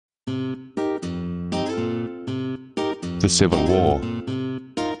The Civil War.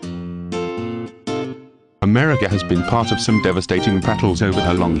 America has been part of some devastating battles over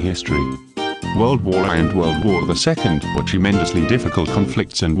her long history. World War I and World War II were tremendously difficult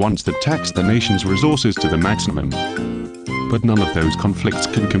conflicts and ones that taxed the nation's resources to the maximum. But none of those conflicts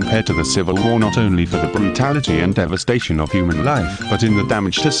can compare to the Civil War, not only for the brutality and devastation of human life, but in the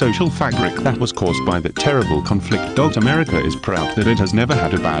damage to social fabric that was caused by that terrible conflict. America is proud that it has never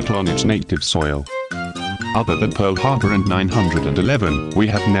had a battle on its native soil. Other than Pearl Harbor and 9/11, we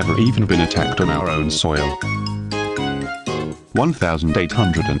have never even been attacked on our own soil.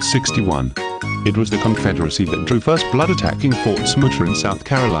 1861. It was the Confederacy that drew first blood, attacking Fort Sumter in South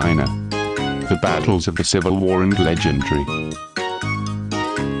Carolina. The battles of the Civil War and legendary.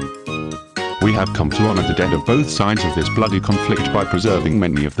 We have come to honor the dead of both sides of this bloody conflict by preserving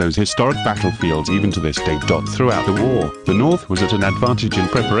many of those historic battlefields even to this day. Throughout the war, the North was at an advantage in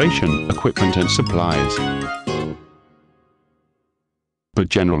preparation, equipment and supplies. But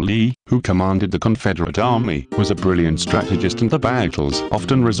General Lee, who commanded the Confederate Army, was a brilliant strategist, and the battles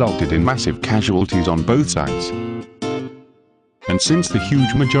often resulted in massive casualties on both sides. And since the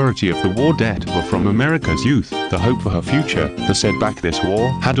huge majority of the war dead were from America's youth, the hope for her future, the setback this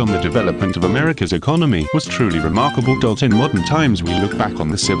war had on the development of America's economy was truly remarkable. In modern times we look back on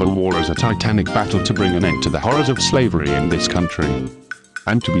the Civil War as a titanic battle to bring an end to the horrors of slavery in this country.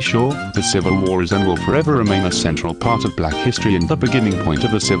 And to be sure, the Civil War is and will forever remain a central part of Black history and the beginning point of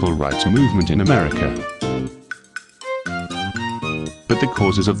the civil rights movement in America. But the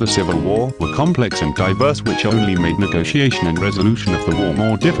causes of the Civil War were complex and diverse, which only made negotiation and resolution of the war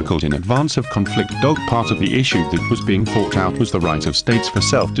more difficult in advance of conflict. Part of the issue that was being fought out was the right of states for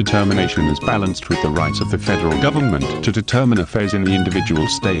self-determination as balanced with the rights of the federal government to determine affairs in the individual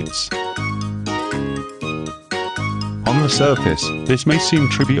states. On the surface, this may seem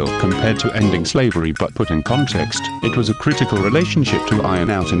trivial compared to ending slavery, but put in context, it was a critical relationship to iron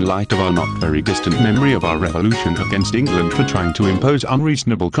out in light of our not very distant memory of our revolution against England for trying to impose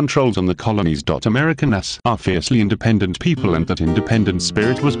unreasonable controls on the colonies. Americans are fiercely independent people, and that independent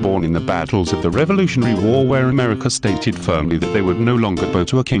spirit was born in the battles of the Revolutionary War, where America stated firmly that they would no longer bow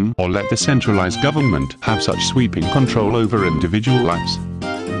to a king or let the centralized government have such sweeping control over individual lives.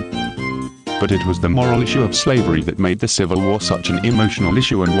 But it was the moral issue of slavery that made the Civil War such an emotional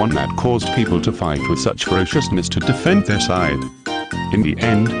issue, and one that caused people to fight with such ferociousness to defend their side. In the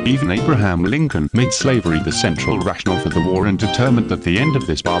end, even Abraham Lincoln made slavery the central rationale for the war and determined that the end of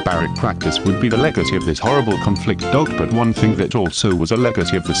this barbaric practice would be the legacy of this horrible conflict. But one thing that also was a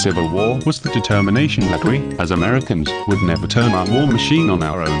legacy of the Civil War was the determination that we, as Americans, would never turn our war machine on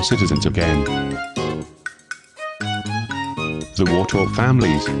our own citizens again. The war tore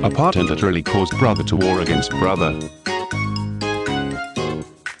families apart and literally caused brother to war against brother.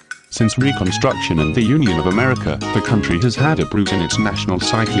 Since Reconstruction and the Union of America, the country has had a bruise in its national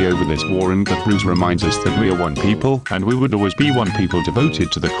psyche over this war, and that bruise reminds us that we are one people, and we would always be one people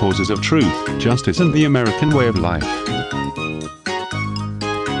devoted to the causes of truth, justice and the American way of life.